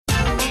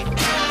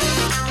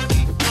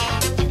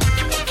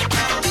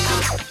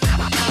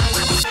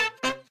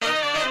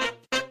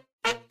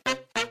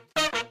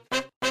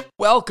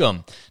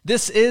Welcome.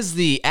 This is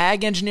the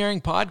Ag Engineering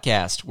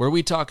Podcast, where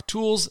we talk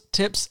tools,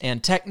 tips,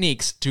 and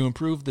techniques to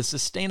improve the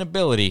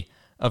sustainability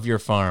of your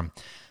farm.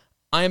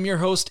 I am your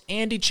host,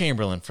 Andy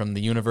Chamberlain from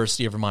the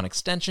University of Vermont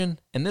Extension,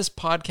 and this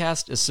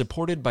podcast is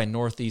supported by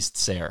Northeast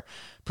SARE,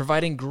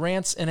 providing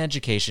grants and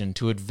education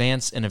to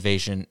advance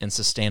innovation in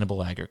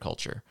sustainable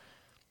agriculture.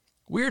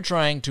 We're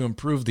trying to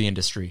improve the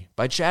industry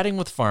by chatting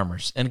with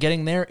farmers and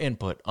getting their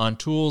input on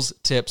tools,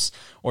 tips,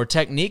 or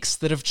techniques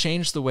that have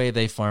changed the way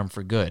they farm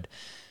for good.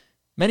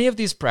 Many of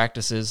these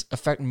practices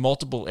affect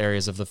multiple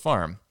areas of the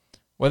farm.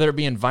 Whether it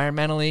be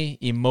environmentally,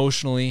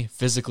 emotionally,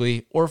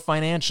 physically, or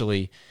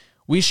financially,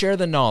 we share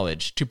the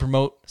knowledge to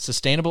promote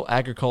sustainable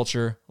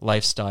agriculture,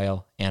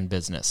 lifestyle, and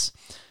business.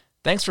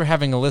 Thanks for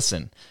having a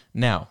listen.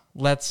 Now,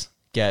 let's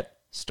get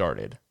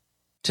started.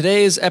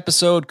 Today's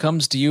episode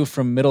comes to you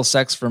from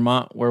Middlesex,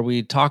 Vermont, where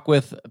we talk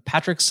with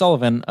Patrick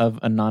Sullivan of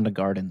Ananda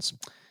Gardens.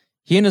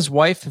 He and his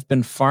wife have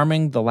been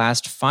farming the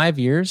last 5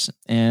 years,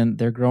 and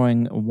they're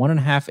growing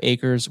 1.5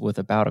 acres with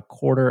about a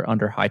quarter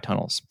under high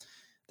tunnels.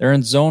 They're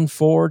in Zone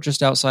 4,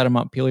 just outside of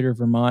Montpelier,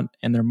 Vermont,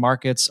 and their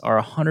markets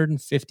are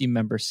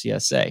 150-member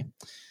CSA.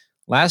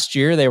 Last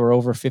year, they were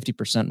over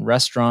 50%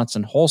 restaurants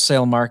and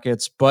wholesale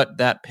markets, but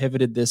that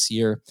pivoted this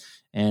year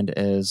and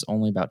is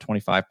only about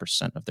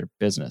 25% of their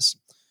business.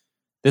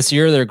 This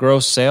year, their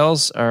gross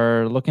sales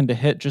are looking to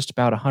hit just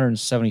about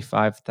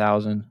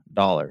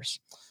 $175,000.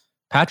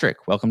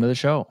 Patrick, welcome to the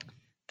show.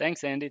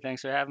 Thanks, Andy.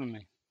 Thanks for having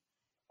me.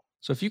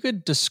 So if you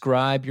could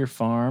describe your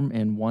farm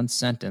in one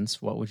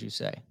sentence, what would you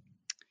say?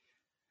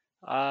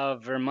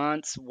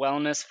 Vermont's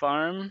Wellness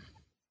Farm.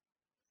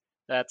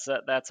 That's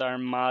our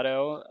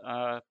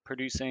motto,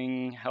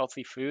 producing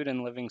healthy food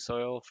and living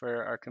soil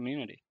for our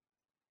community.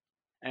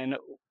 And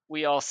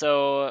we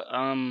also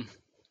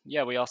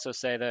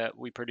say that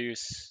we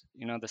produce,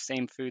 the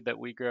same food that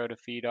we grow to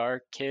feed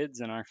our kids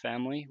and our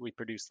family. We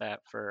produce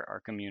that for our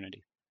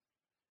community.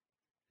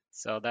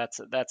 So that's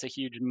a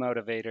huge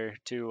motivator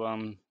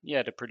to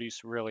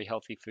produce really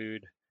healthy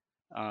food,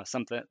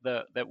 something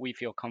that we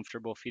feel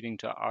comfortable feeding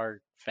to our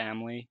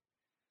family.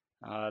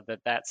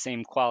 That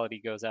same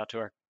quality goes out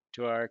to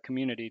our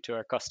community, to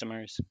our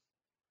customers.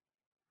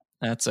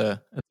 That's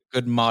a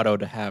good motto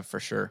to have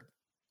for sure.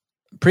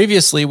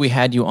 Previously, we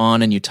had you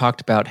on and you talked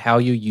about how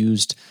you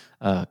used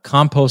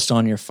compost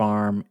on your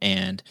farm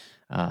and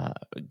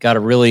got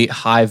a really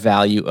high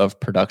value of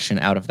production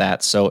out of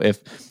that. So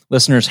if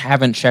listeners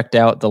haven't checked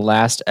out the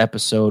last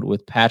episode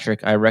with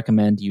Patrick, I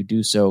recommend you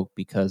do so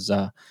because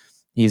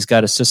he's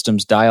got his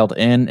systems dialed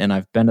in, and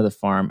I've been to the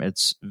farm.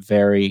 It's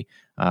very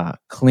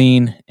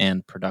clean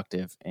and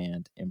productive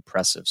and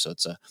impressive. So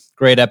it's a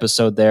great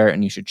episode there,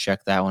 and you should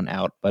check that one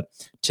out. But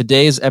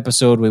today's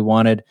episode, we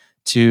wanted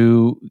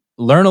to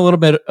learn a little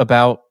bit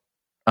about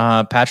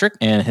Patrick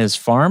and his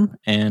farm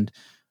and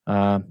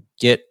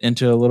get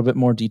into a little bit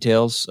more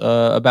details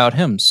about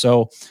him.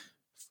 So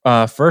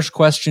first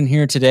question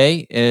here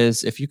today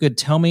is if you could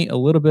tell me a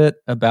little bit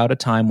about a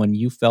time when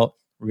you felt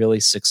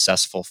really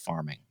successful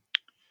farming.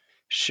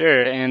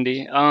 Sure,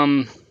 Andy.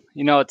 I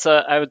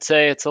would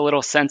say it's a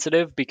little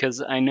sensitive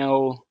because I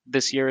know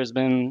this year has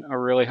been a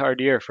really hard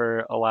year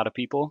for a lot of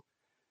people.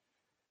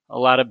 A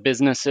lot of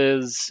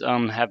businesses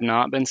have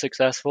not been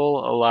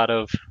successful. A lot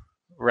of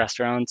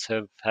restaurants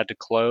have had to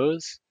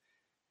close.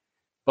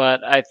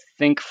 But I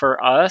think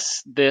for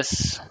us,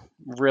 this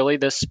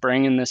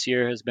spring and this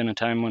year has been a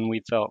time when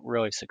we felt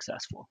really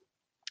successful.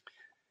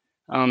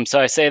 So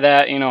I say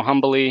that,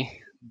 humbly,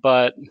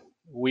 but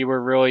we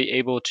were really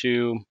able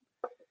to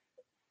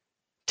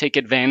take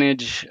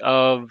advantage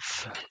of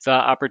the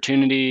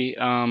opportunity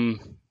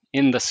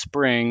in the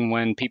spring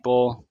when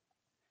people,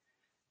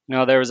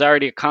 there was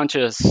already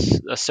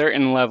a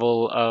certain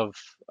level of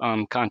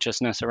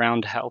consciousness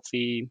around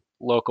healthy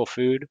local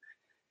food.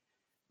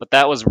 But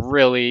that was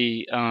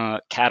really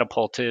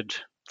catapulted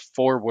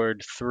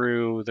forward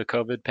through the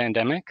COVID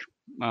pandemic.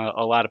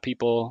 A lot of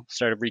people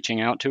started reaching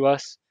out to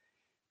us,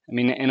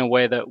 in a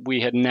way that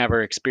we had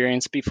never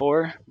experienced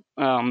before.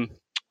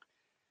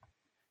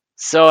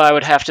 So I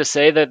would have to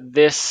say that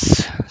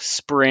this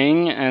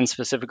spring, and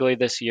specifically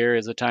this year,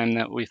 is a time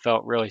that we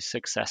felt really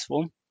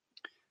successful.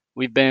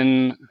 We've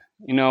been,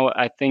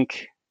 I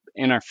think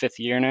in our 5th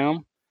year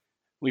now,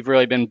 we've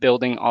really been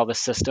building all the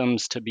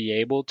systems to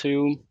be able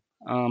to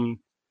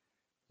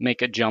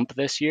make a jump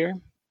this year.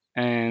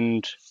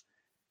 And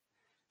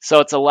so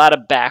it's a lot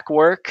of back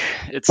work.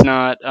 It's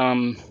not,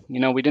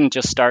 we didn't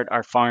just start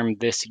our farm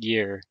this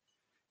year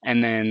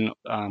and then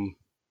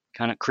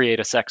kind of create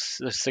a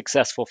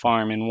successful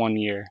farm in 1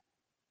 year.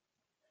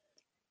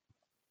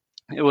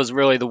 It was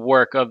really the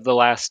work of the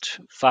last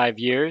 5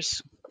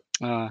 years.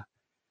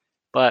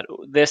 But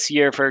this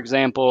year, for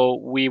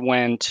example, we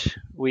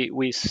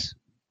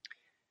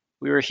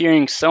were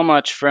hearing so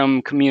much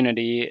from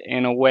community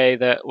in a way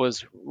that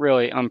was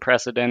really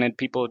unprecedented.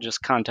 People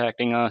just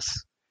contacting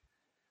us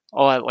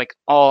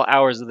all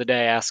hours of the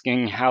day,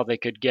 asking how they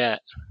could get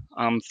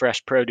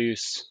fresh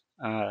produce,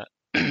 from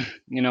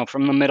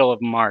the middle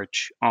of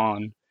March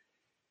on.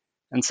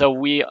 And so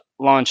we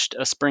launched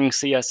a spring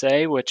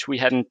CSA, which we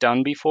hadn't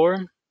done before.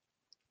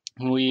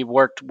 We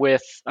worked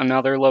with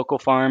another local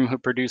farm who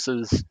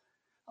produces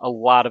a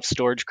lot of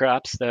storage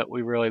crops that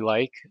we really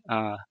like.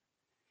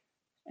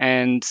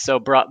 And so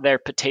brought their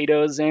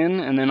potatoes in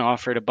and then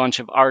offered a bunch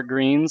of our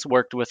greens,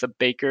 worked with a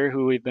baker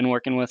who we've been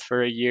working with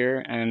for a year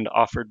and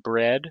offered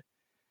bread,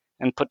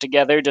 and put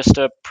together just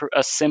a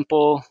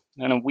simple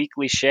and a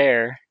weekly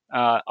share,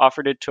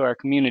 offered it to our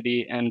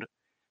community, and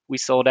we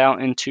sold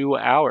out in 2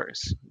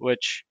 hours,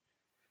 which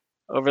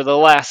over the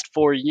last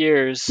 4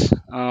 years,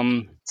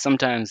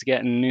 sometimes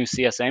getting new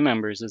CSA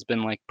members has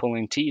been like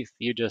pulling teeth.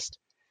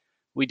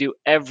 We do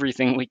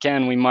everything we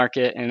can. We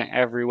market in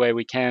every way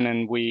we can,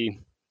 and we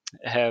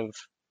have,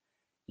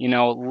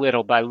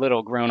 little by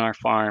little grown our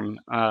farm.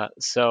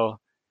 So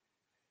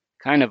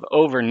kind of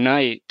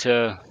overnight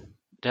to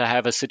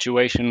have a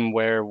situation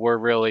where we're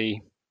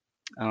really,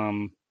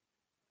 I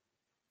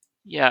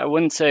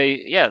wouldn't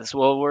say yes.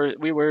 Well,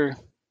 we were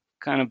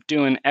kind of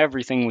doing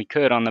everything we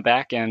could on the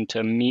back end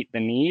to meet the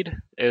need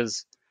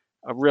is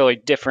a really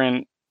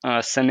different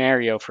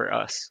scenario for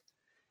us.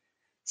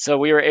 So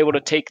we were able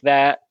to take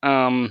that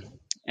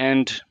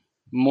and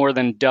more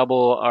than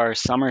double our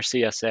summer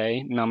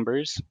CSA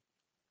numbers.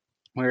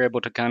 We were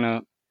able to kind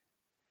of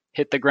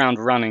hit the ground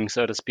running,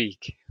 so to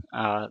speak,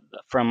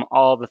 from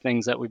all the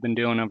things that we've been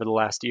doing over the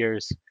last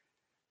years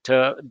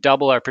to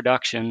double our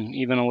production,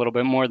 even a little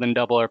bit more than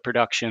double our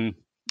production,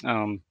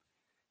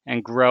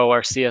 and grow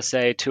our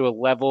CSA to a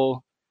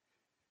level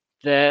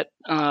that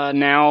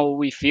now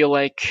we feel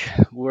like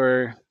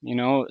we're,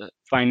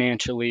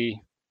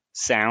 financially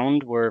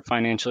sound, we're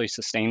financially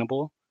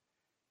sustainable,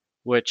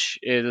 which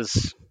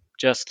is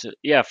just,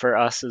 for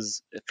us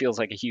it feels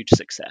like a huge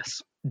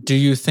success. Do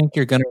you think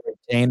you're going to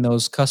retain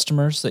those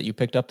customers that you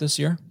picked up this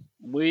year?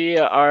 We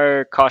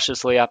are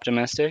cautiously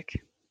optimistic.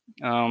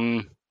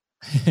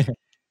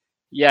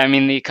 Yeah, I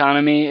mean, the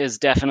economy is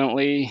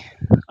definitely,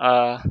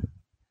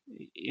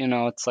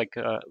 it's like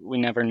we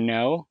never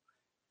know.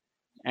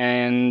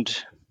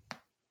 And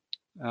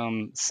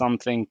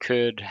something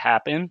could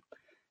happen,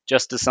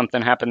 just as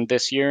something happened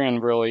this year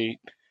and really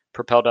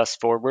propelled us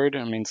forward.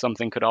 I mean,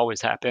 something could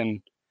always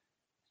happen.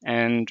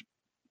 And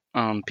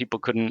people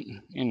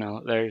couldn't,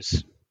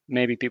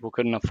 maybe people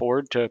couldn't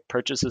afford to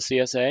purchase a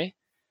CSA.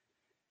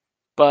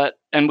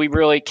 And we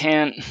really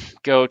can't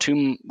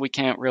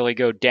really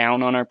go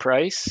down on our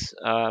price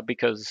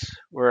because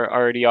we're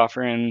already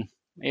offering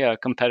a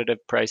competitive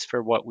price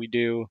for what we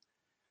do.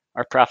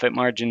 Our profit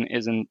margin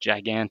isn't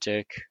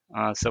gigantic,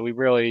 so we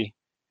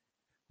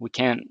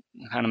can't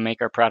kind of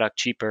make our product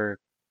cheaper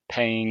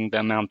paying the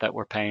amount that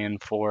we're paying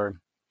for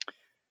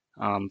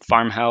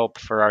farm help,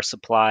 for our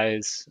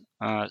supplies.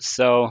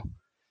 So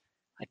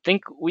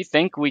we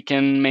think we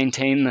can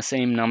maintain the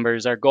same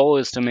numbers. Our goal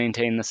is to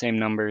maintain the same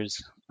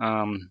numbers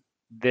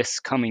this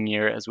coming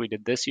year as we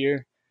did this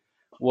year.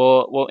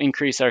 We'll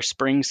increase our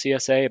spring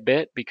CSA a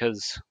bit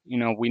because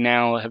we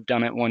now have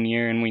done it 1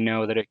 year and we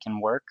know that it can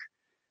work.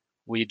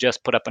 We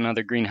just put up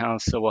another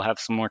greenhouse, so we'll have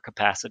some more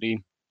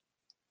capacity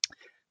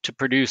to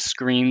produce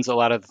screens, a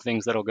lot of the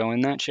things that'll go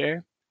in that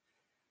share.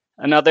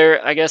 Another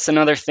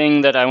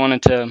thing that I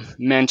wanted to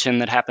mention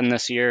that happened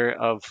this year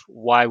of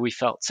why we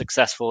felt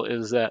successful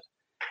is that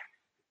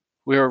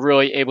we were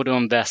really able to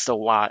invest a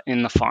lot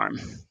in the farm.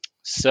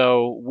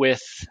 So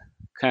with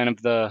kind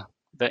of the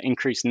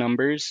increased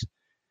numbers,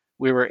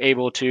 we were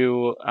able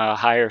to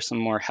hire some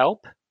more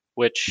help,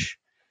 which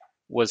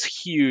was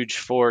huge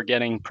for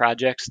getting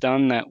projects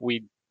done that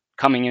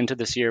coming into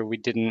this year, we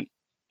didn't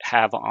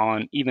have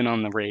even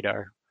on the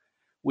radar.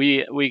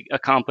 We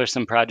accomplished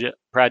some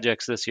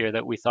projects this year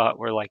that we thought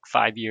were like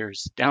 5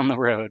 years down the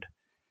road.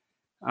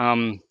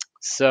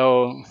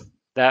 So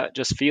that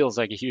just feels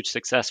like a huge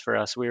success for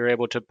us. We were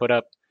able to put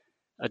up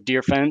a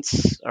deer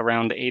fence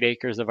around 8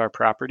 acres of our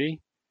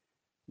property.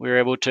 We were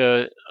able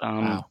to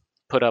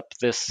put up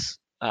this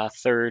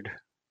third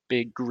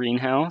big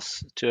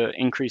greenhouse to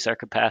increase our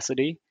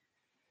capacity.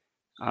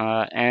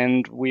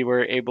 And we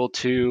were able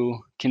to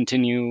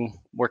continue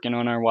working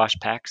on our wash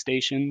pack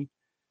station.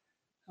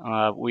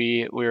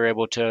 We were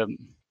able to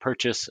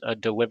purchase a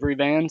delivery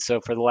van. So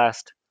for the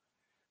last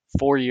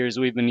 4 years,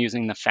 we've been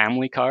using the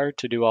family car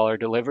to do all our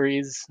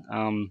deliveries.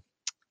 And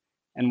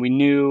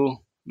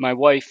my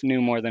wife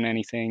knew more than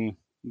anything,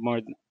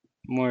 more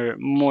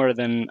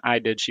than I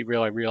did. She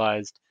really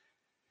realized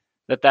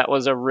that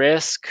was a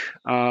risk.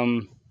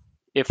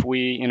 If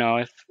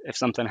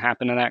something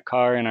happened to that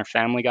car and our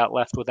family got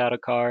left without a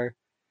car.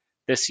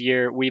 This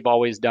year, we've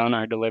always done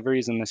our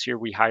deliveries, and this year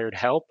we hired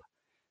help.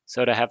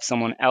 So to have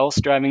someone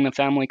else driving the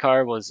family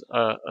car was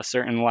a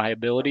certain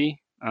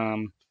liability.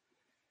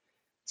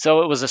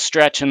 So it was a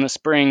stretch in the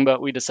spring,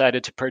 but we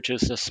decided to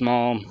purchase a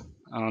small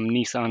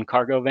Nissan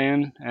cargo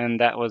van, and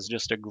that was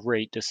just a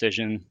great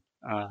decision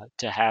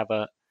to have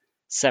a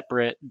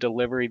separate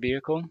delivery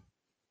vehicle.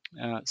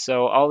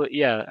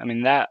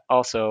 That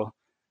also,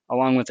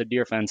 along with the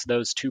deer fence,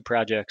 those two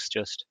projects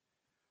just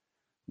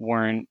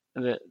weren't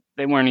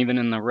even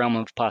in the realm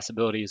of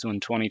possibilities when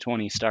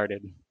 2020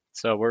 started.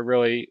 So we're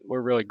really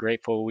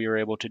grateful we were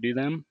able to do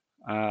them,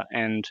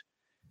 and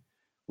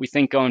we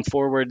think going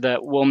forward that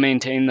we'll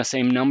maintain the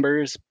same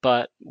numbers,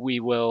 but we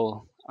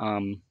will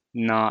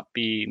not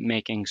be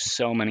making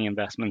so many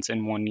investments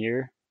in one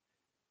year.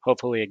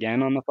 Hopefully,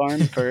 again on the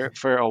farm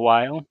for a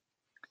while.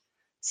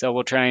 So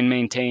we'll try and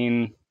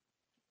maintain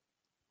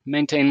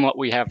what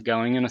we have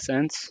going in a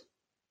sense.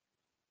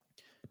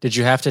 Did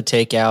you have to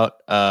take out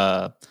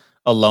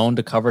a loan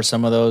to cover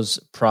some of those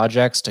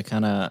projects to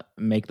kind of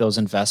make those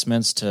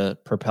investments to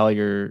propel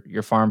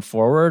your farm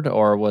forward,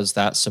 or was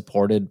that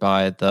supported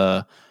by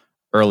the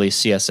early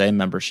CSA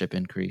membership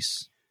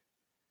increase?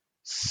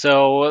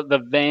 So the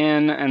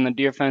van and the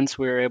deer fence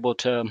we were able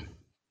to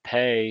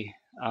pay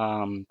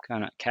kind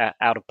of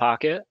out of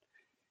pocket,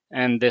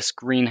 and this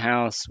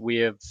greenhouse we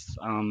have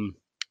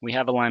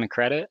a line of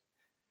credit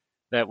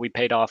that we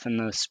paid off in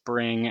the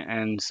spring,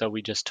 and so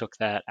we just took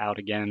that out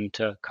again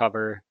to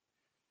cover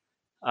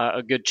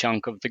a good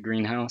chunk of the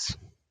greenhouse.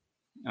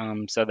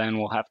 So then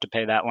we'll have to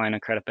pay that line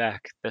of credit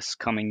back this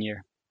coming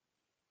year.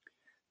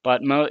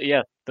 But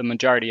the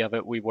majority of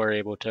it we were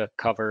able to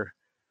cover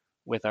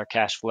with our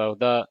cash flow.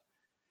 The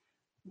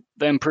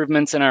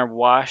improvements in our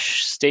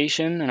wash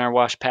station and our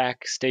wash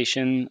pack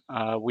station,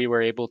 we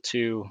were able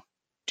to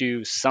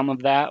do some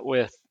of that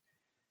with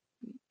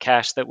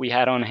cash that we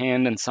had on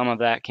hand, and some of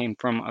that came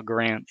from a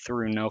grant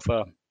through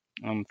NOFA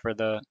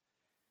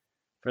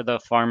for the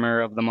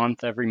farmer of the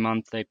month. Every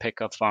month they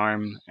pick a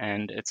farm,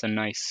 and it's a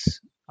nice,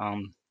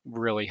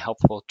 really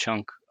helpful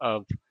chunk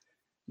of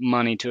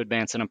money to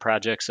advance in a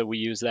project. So we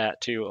use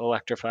that to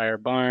electrify our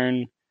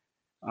barn,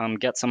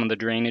 get some of the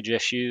drainage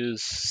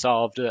issues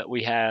solved that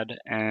we had,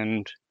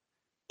 and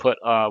put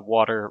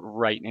water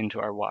right into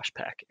our wash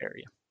pack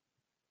area.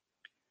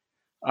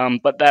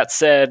 But that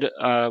said,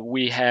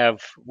 we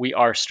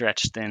are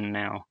stretched thin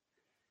now.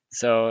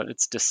 So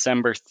it's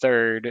December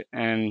 3rd,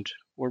 and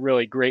we're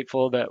really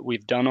grateful that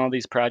we've done all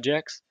these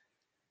projects,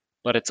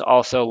 but it's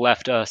also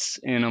left us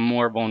in a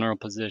more vulnerable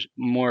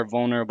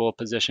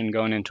position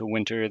going into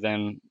winter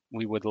than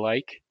we would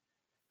like.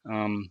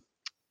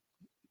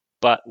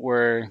 But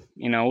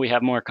we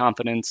have more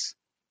confidence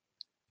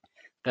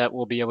that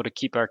we'll be able to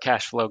keep our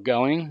cash flow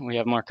going. We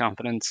have more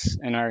confidence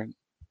in our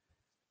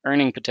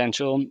earning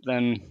potential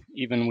than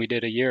even we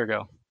did a year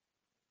ago.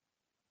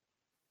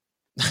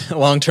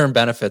 Long-term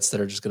benefits that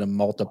are just going to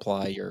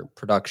multiply your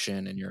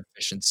production and your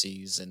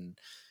efficiencies and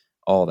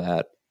all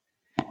that.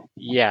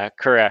 Yeah,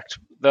 correct.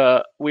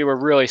 We were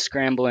really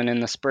scrambling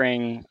in the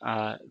spring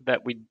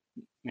that we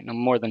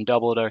more than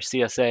doubled our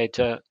CSA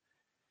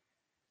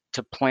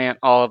to plant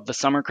all of the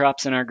summer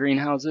crops in our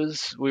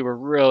greenhouses. We were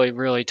really,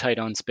 really tight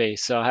on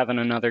space. So having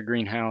another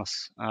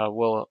greenhouse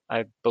will,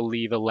 I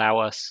believe, allow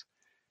us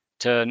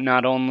to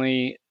not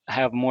only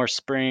have more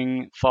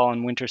spring, fall,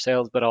 and winter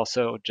sales, but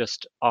also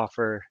just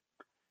offer,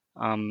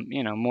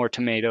 more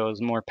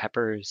tomatoes, more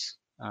peppers,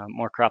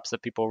 more crops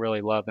that people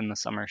really love in the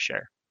summer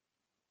share.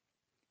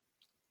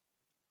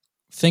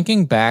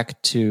 Thinking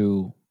back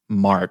to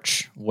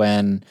March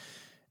when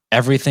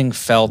everything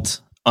felt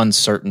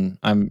uncertain,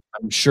 I'm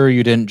sure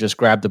you didn't just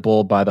grab the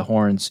bull by the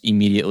horns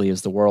immediately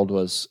as the world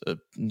was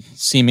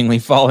seemingly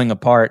falling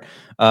apart.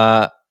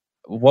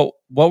 What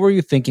were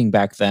you thinking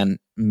back then,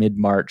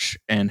 mid-March,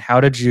 and how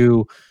did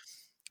you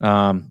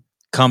come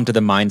to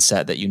the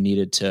mindset that you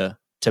needed to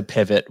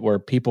pivot? Were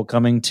people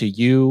coming to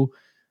you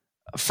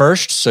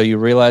first, so you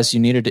realized you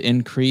needed to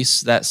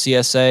increase that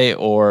CSA,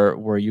 or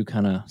were you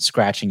kind of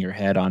scratching your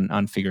head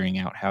on figuring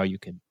out how you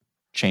could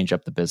change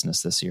up the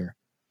business this year?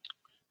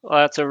 Well,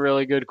 that's a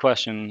really good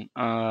question.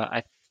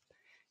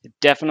 It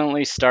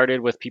definitely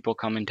started with people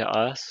coming to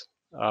us.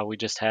 We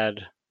just had,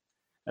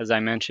 as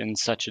I mentioned,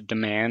 such a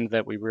demand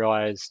that we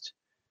realized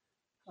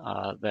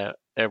that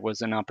there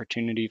was an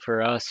opportunity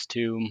for us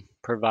to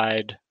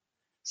provide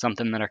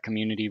something that our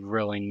community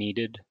really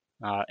needed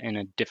in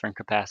a different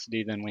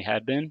capacity than we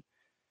had been.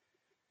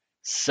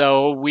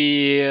 So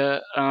we,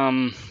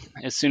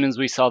 as soon as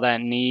we saw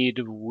that need,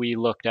 we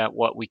looked at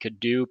what we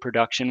could do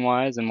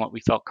production-wise and what we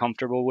felt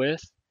comfortable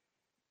with.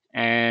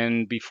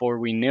 And before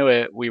we knew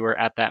it, we were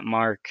at that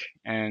mark,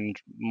 and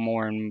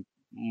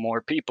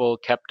more people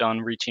kept on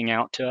reaching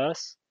out to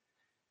us.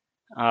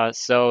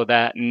 So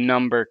that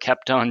number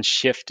kept on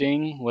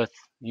shifting with,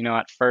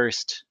 at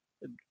first,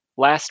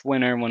 last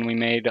winter when we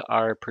made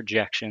our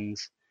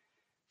projections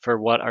for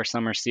what our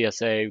summer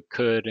CSA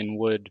could and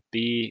would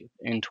be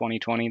in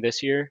 2020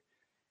 this year,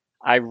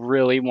 I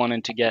really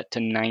wanted to get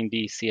to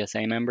 90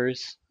 CSA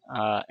members.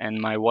 And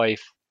my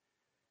wife,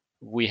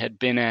 we had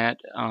been at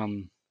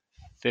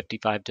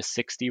 55 to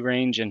 60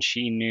 range, and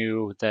she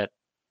knew that,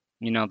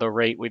 the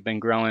rate we've been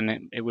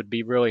growing, it would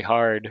be really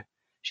hard.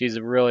 She's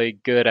really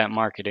good at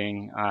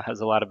marketing, has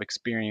a lot of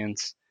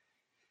experience,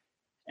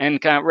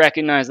 and kind of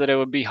recognized that it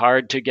would be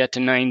hard to get to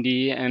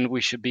 90, and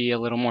we should be a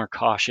little more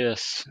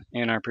cautious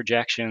in our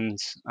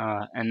projections.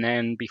 And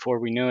then before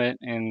we knew it,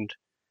 and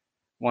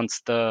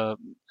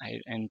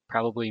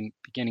probably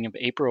beginning of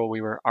April,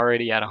 we were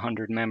already at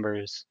 100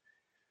 members,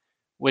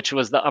 which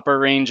was the upper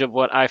range of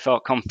what I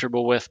felt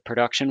comfortable with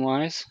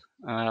production-wise.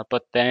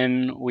 But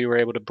then we were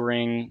able to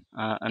bring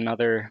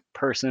another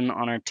person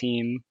on our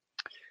team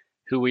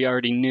who we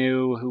already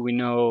knew, who we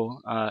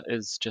know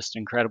is just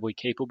incredibly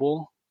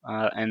capable.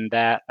 And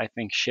that, I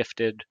think,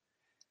 shifted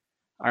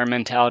our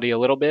mentality a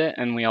little bit.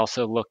 And we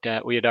also looked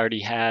at, we had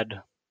already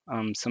had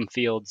some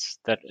fields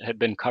that had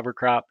been cover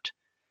cropped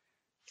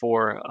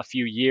for a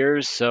few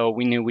years. So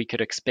we knew we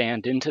could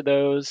expand into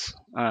those.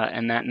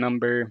 And that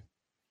number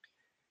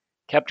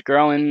kept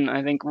growing.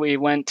 I think we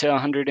went to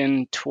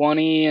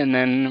 120 and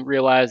then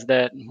realized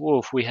that,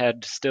 woof, we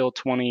had still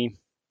 20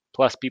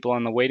 plus people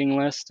on the waiting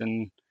list.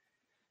 And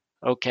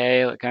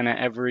okay, kind of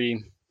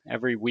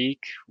every week,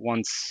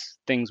 once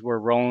things were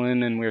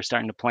rolling and we were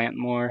starting to plant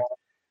more,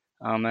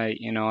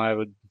 I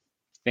would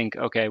think,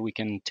 okay, we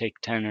can take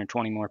 10 or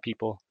 20 more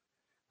people.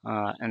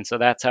 And so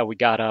that's how we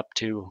got up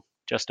to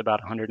just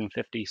about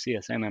 150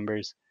 CSA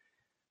members.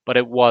 But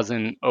it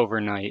wasn't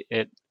overnight.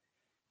 It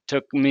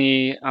took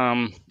me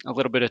a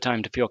little bit of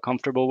time to feel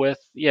comfortable with.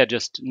 Yeah,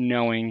 just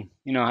knowing,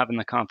 having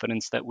the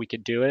confidence that we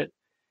could do it.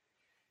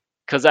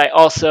 Because I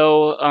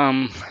also,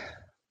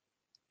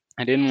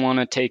 I didn't want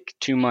to take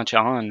too much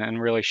on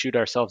and really shoot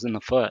ourselves in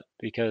the foot,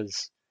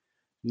 because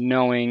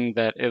knowing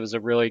that it was a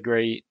really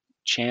great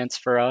chance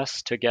for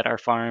us to get our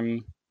farm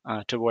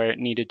to where it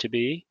needed to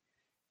be,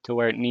 to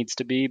where it needs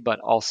to be, but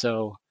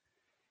also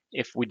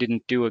if we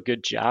didn't do a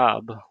good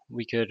job,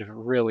 we could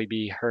really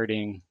be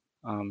hurting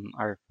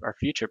our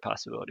future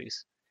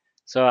possibilities.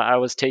 So I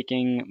was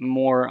taking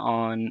more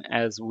on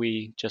as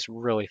we just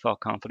really felt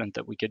confident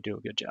that we could do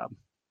a good job.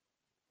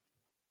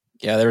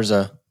 Yeah, there's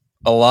a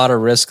lot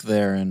of risk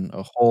there and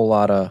a whole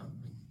lot of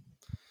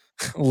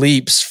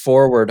leaps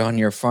forward on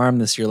your farm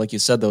this year. Like you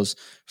said, those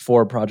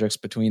 4 projects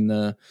between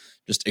the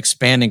just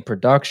expanding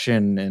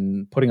production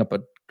and putting up a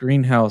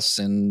greenhouse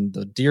and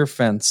the deer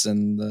fence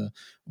and the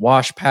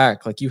wash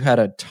pack, like you had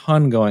a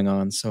ton going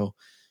on. So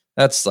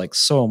that's like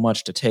so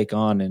much to take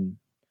on in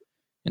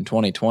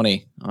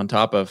 2020 on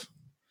top of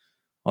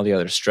all the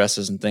other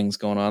stresses and things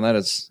going on. That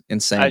is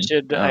insane. I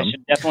should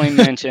definitely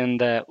mention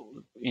that,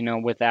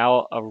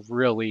 without a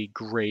really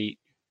great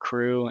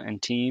crew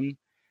and team,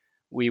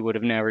 we would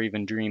have never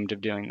even dreamed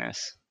of doing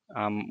this.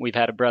 We've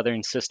had a brother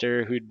and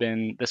sister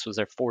this was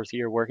their 4th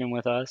year working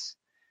with us.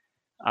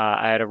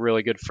 I had a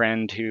really good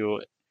friend who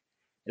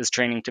is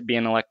training to be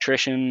an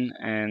electrician,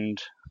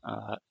 and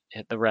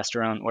the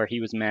restaurant where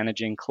he was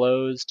managing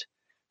closed.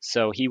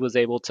 So he was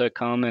able to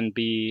come and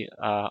be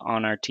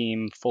on our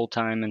team full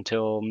time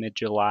until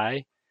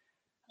mid-July.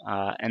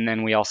 And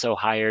then we also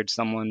hired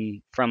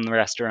someone from a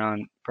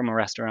restaurant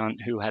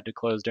who had to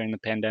close during the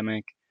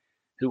pandemic,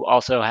 who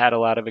also had a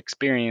lot of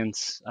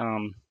experience,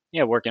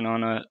 working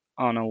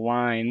on a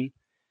line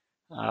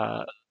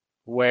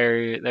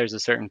where there's a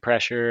certain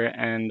pressure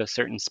and a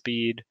certain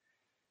speed.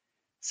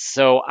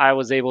 So I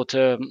was able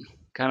to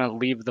kind of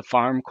leave the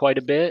farm quite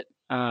a bit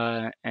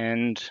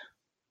and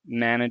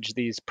manage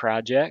these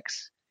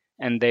projects,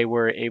 and they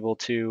were able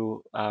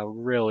to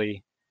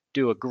really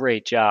do a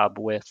great job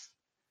with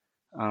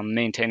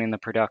maintaining the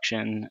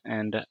production,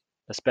 and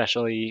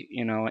especially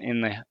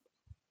in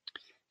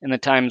the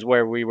times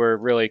where we were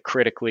really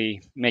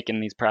critically making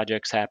these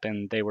projects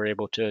happen, they were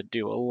able to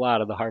do a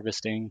lot of the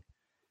harvesting,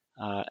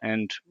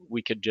 and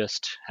we could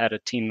just had a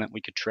team that we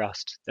could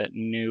trust, that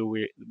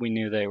we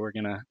knew they were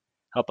going to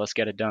help us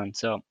get it done.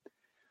 So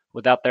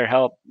without their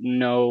help,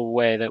 no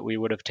way that we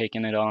would have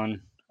taken it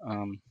on.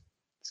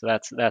 So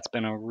that's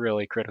been a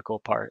really critical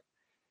part.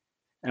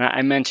 And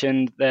I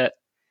mentioned that,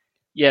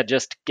 yeah,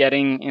 just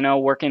getting,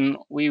 working,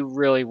 we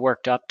really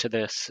worked up to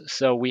this.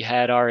 So we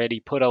had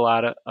already put a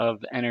lot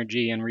of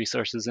energy and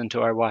resources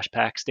into our wash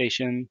pack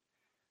station.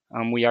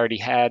 We already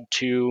had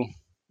 2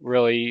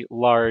 really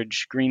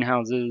large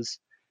greenhouses.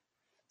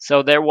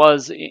 So there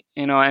was,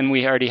 and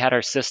we already had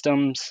our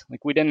systems.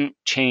 Like, we didn't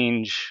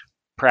change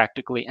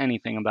practically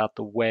anything about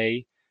the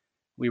way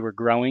we were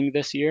growing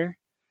this year.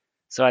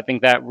 So I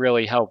think that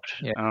really helped,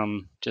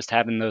 just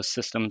having those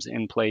systems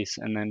in place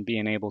and then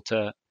being able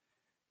to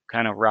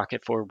kind of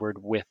rocket forward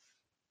with,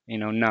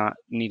 not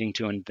needing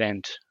to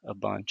invent a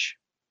bunch.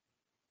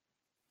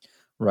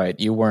 Right.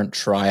 You weren't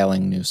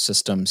trialing new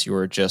systems. You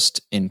were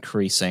just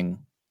increasing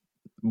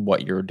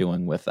what you're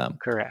doing with them.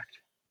 Correct.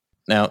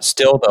 Now,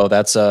 still, though,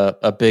 that's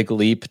a big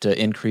leap to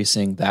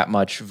increasing that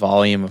much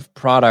volume of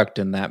product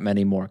and that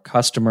many more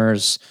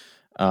customers.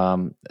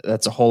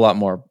 That's a whole lot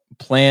more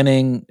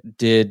planning.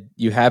 Did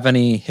you have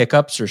any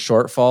hiccups or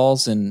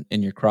shortfalls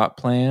in your crop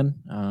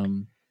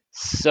plan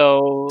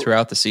so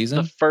throughout the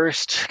season?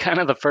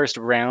 The first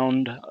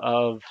round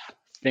of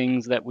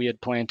things that we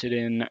had planted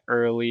in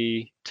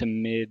early to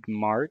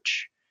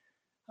mid-March,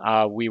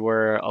 we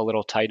were a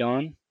little tight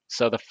on.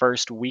 So the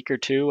first week or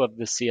 2 of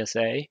the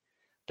CSA,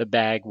 the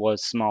bag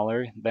was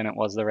smaller than it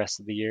was the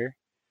rest of the year.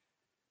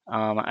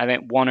 I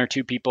think 1 or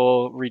 2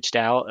 people reached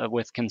out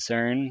with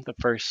concern the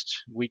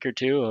first week or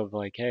 2 of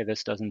like, hey,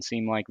 this doesn't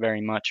seem like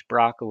very much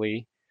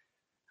broccoli.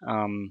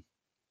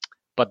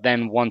 But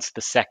then once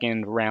the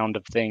second round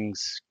of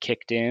things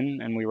kicked in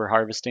and we were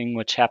harvesting,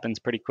 which happens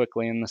pretty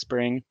quickly in the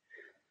spring,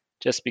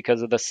 just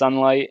because of the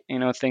sunlight.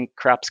 Think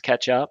crops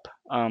catch up.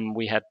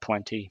 We had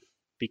plenty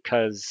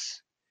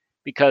because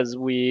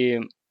we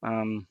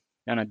kind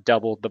of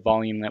doubled the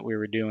volume that we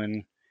were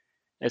doing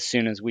as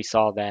soon as we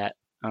saw that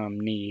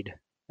need.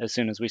 As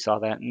soon as we saw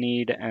that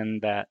need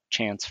and that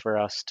chance for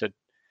us to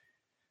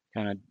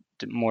kind of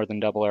more than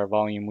double our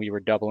volume, we were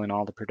doubling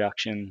all the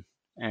production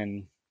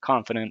and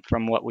confident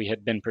from what we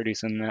had been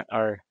producing that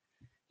our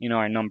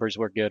numbers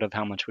were good of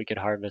how much we could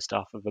harvest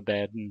off of a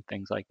bed and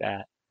things like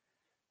that.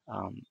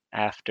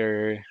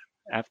 After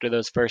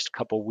those first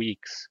couple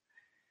weeks,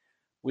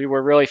 we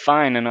were really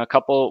fine, and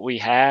we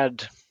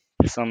had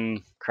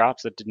some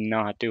crops that did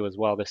not do as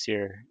well this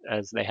year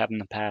as they have in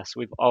the past.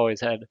 We've always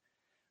had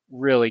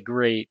really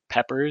great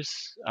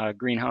peppers.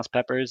 Greenhouse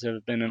peppers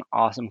have been an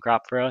awesome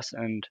crop for us,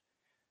 and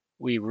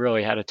we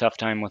really had a tough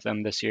time with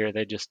them this year.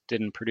 They just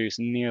didn't produce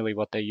nearly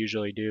what they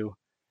usually do.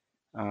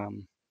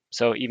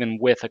 So even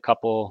with a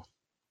couple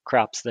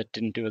crops that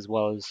didn't do as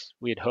well as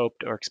we had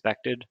hoped or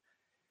expected,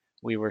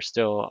 we were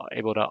still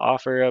able to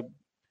offer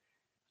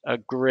a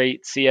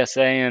great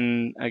CSA.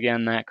 And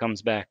again, that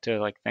comes back to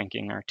like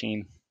thanking our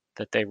team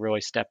that they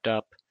really stepped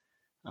up.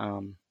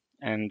 And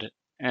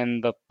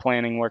the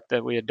planning work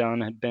that we had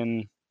done had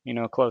been,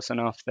 close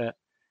enough that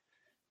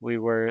we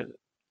were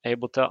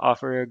able to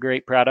offer a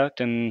great product.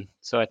 And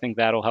so I think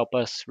that'll help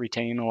us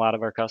retain a lot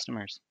of our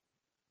customers.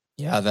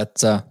 Yeah,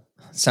 that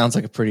sounds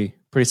like a pretty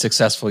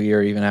successful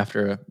year, even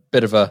after a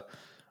bit of a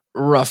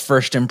rough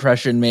first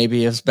impression,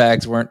 maybe as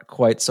bags weren't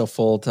quite so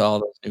full to all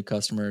those new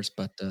customers.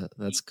 But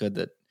that's good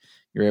that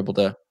you're able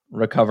to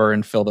recover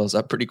and fill those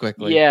up pretty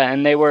quickly. Yeah,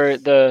 and they were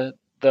the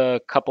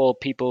couple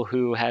people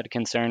who had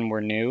concern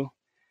were new.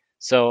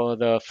 So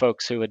the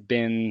folks who had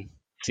been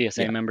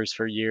CSA members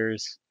for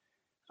years,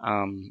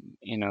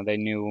 they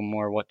knew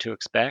more what to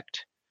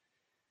expect.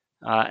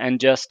 And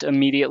just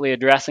immediately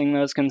addressing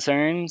those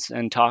concerns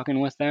and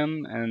talking with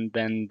them, and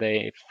then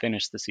they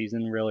finished the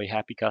season really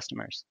happy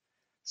customers.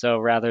 So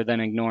rather than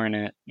ignoring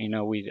it,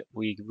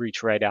 we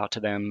reach right out to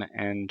them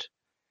and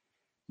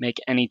make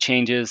any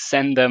changes,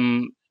 send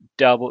them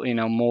double,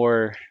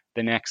 more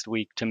the next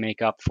week to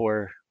make up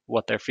for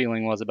what their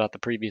feeling was about the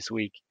previous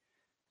week.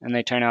 And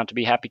they turn out to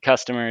be happy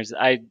customers.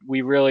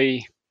 We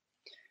really,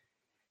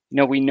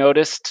 we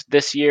noticed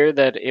this year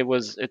that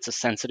it's a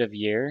sensitive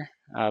year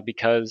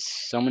because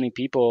so many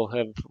people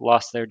have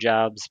lost their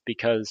jobs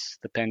because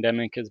the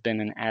pandemic has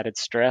been an added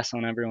stress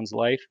on everyone's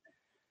life.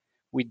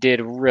 We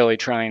did really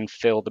try and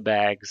fill the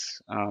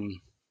bags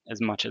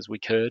as much as we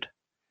could.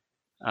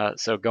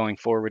 So going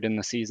forward in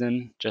the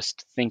season,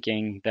 just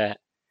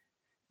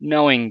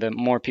knowing that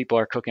more people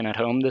are cooking at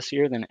home this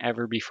year than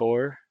ever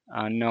before,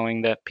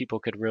 knowing that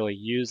people could really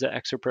use the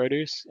extra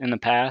produce. In the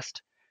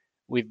past,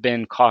 we've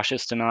been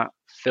cautious to not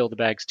fill the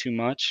bags too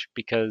much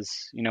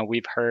because,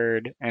 we've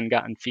heard and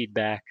gotten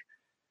feedback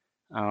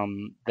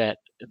that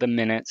the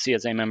minute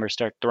CSA members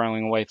start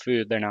throwing away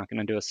food, they're not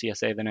going to do a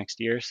CSA the next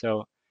year.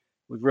 So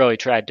we've really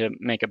tried to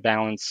make a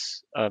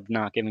balance of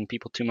not giving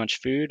people too much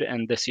food.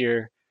 And this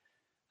year,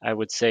 I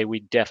would say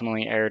we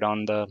definitely erred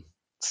on the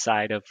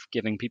side of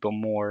giving people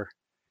more,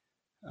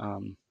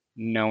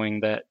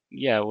 knowing that,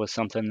 it was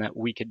something that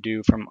we could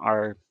do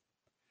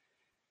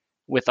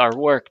with our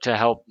work to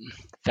help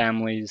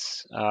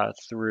families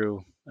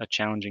through a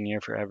challenging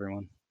year for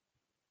everyone.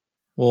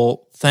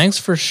 Well, thanks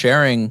for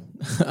sharing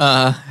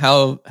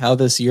how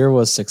this year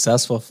was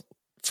successful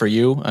for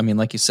you. I mean,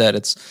 like you said,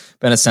 it's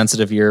been a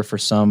sensitive year for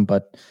some,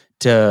 but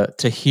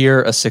to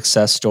hear a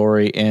success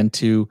story and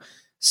to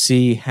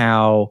see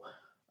how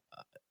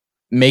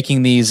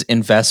making these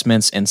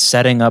investments and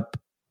setting up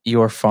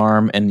your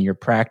farm and your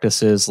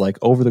practices like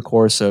over the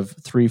course of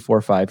 3,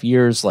 4, 5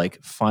 years,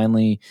 like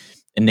finally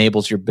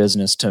enables your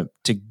business to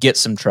get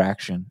some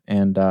traction.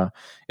 And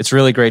it's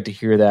really great to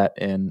hear that.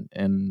 And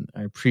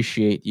I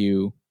appreciate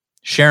you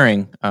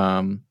sharing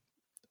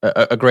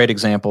a great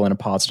example and a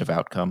positive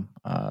outcome,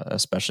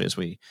 especially as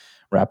we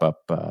wrap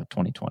up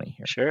 2020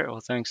 here. Sure.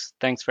 Well,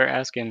 thanks for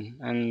asking.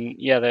 And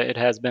it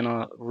has been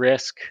a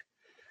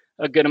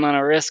good amount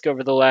of risk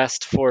over the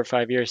last 4 or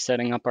 5 years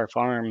setting up our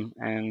farm,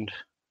 and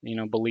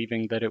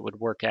believing that it would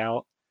work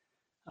out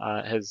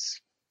has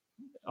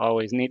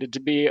always needed to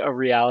be a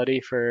reality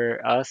for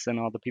us and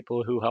all the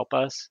people who help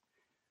us.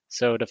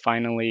 So to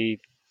finally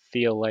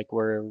feel like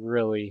we're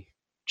really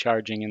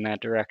charging in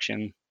that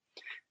direction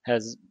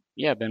has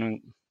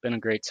been a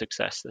great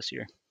success this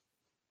year.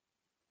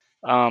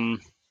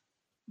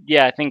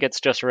 I think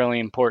it's just really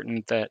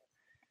important that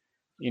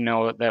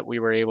that we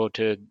were able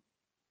to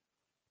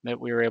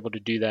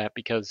do that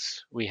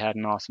because we had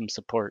an awesome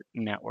support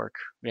network.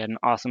 We had an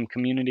awesome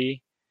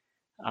community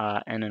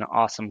and an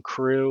awesome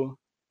crew,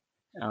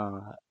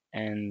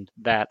 and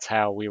that's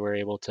how we were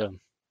able to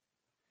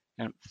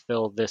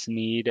fill this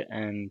need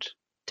and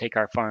take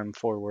our farm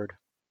forward.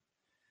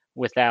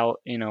 Without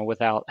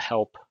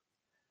help,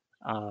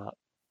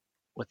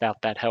 without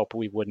that help,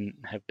 we wouldn't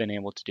have been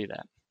able to do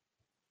that.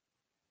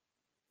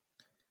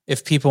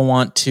 If people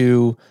want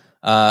to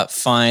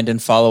find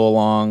and follow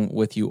along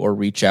with you or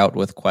reach out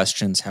with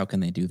questions, how can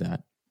they do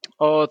that?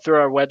 Through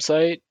our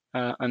website,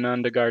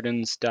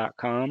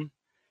 anandagardens.com.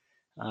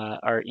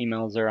 Our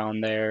emails are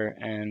on there,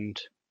 and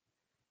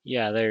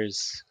yeah,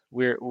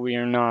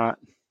 we're not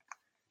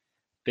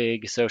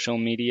big social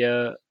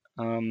media.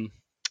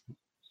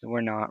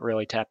 We're not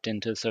really tapped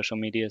into social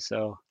media,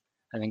 so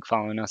I think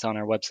following us on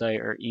our website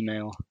or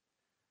email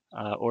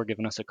or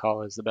giving us a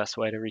call is the best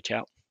way to reach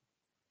out.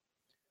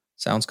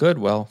 Sounds good.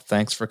 Well,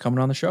 thanks for coming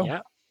on the show. Yeah.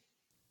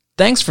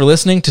 Thanks for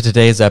listening to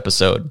today's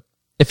episode.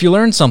 If you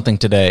learned something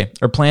today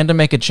or plan to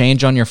make a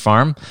change on your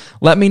farm,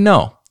 let me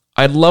know.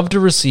 I'd love to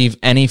receive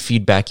any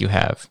feedback you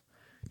have.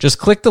 Just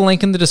click the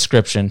link in the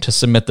description to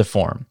submit the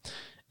form.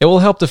 It will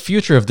help the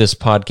future of this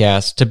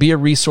podcast to be a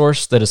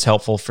resource that is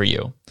helpful for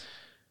you.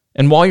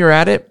 And while you're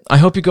at it, I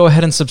hope you go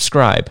ahead and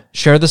subscribe,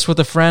 share this with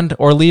a friend,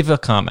 or leave a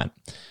comment.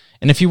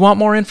 And if you want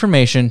more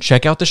information,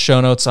 check out the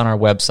show notes on our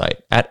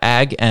website at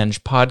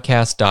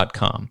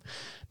agengpodcast.com.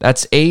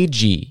 That's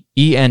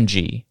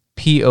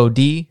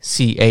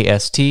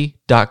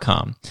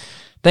agengpodcast.com.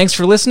 Thanks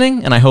for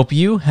listening, and I hope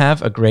you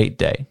have a great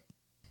day.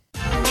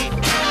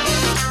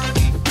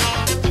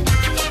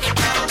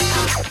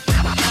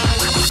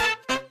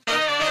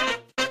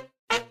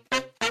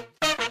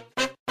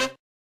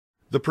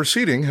 The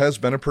proceeding has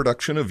been a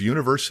production of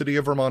University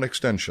of Vermont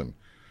Extension.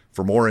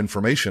 For more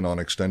information on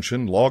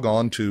Extension, log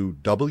on to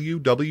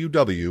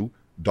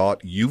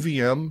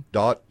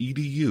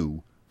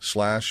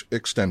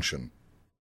www.uvm.edu/extension.